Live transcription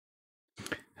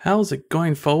How's it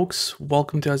going, folks?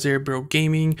 Welcome to Azure Bro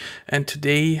Gaming, and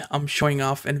today I'm showing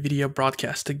off Nvidia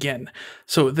Broadcast again.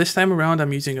 So this time around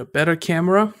I'm using a better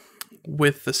camera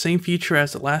with the same feature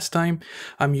as the last time.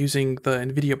 I'm using the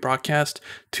Nvidia Broadcast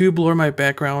to blur my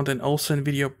background and also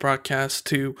Nvidia Broadcast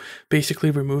to basically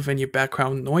remove any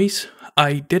background noise.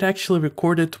 I did actually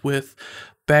record it with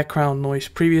background noise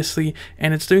previously,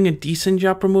 and it's doing a decent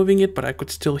job removing it, but I could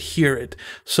still hear it.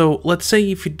 So let's say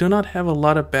if you do not have a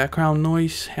lot of background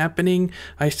noise happening,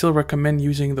 I still recommend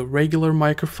using the regular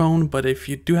microphone. But if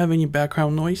you do have any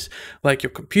background noise, like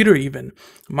your computer even,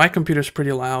 my computer is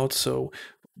pretty loud, so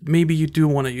maybe you do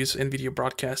want to use Nvidia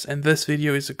Broadcast, and this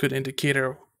video is a good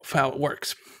indicator of how it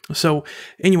works. So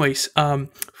anyways,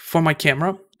 for my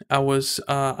camera,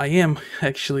 I am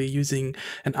actually using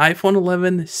an iPhone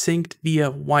 11 synced via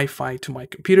Wi-Fi to my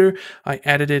computer. I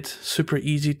added it super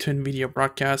easy to Nvidia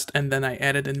Broadcast, and then I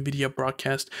added Nvidia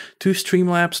Broadcast to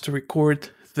Streamlabs to record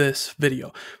this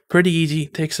video. Pretty easy,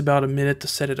 takes about a minute to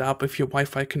set it up. If your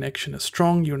Wi-Fi connection is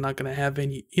strong, you're not going to have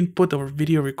any input or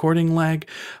video recording lag.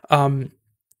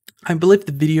 I believe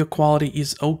the video quality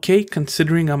is okay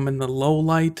considering I'm in the low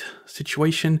light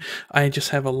situation. I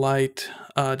just have a light,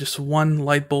 just one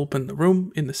light bulb in the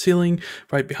room, in the ceiling,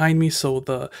 right behind me. So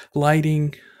the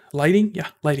lighting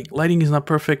is not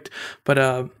perfect,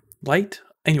 but light.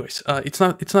 Anyways, it's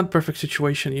not a perfect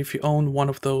situation. If you own one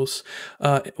of those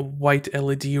white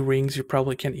LED rings, you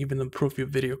probably can't even improve your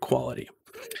video quality.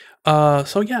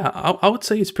 So yeah, I would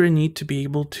say it's pretty neat to be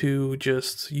able to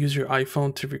just use your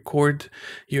iPhone to record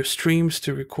your streams,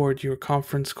 to record your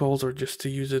conference calls, or just to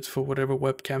use it for whatever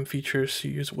webcam features you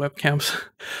use webcams.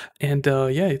 And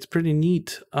yeah, it's pretty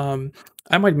neat.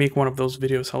 I might make one of those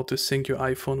videos how to sync your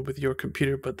iPhone with your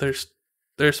computer, but there's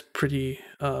pretty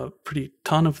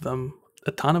ton of them.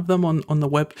 A ton of them on the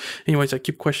web. Anyways, I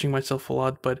keep questioning myself a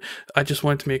lot, but I just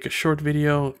wanted to make a short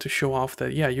video to show off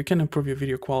that yeah, you can improve your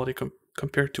video quality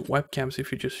compared to webcams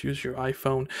if you just use your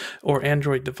iPhone or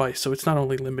Android device. So it's not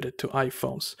only limited to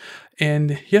iPhones.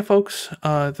 And yeah, folks,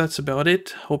 that's about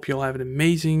it. Hope you'll have an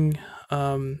amazing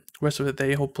rest of the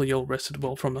day. Hopefully you'll rested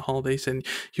well from the holidays and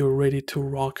you're ready to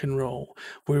rock and roll.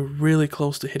 We're really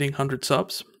close to hitting 100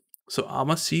 subs, so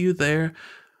I'ma see you there.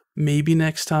 Maybe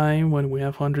next time when we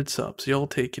have 100 subs. Y'all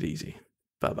take it easy.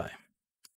 Bye bye.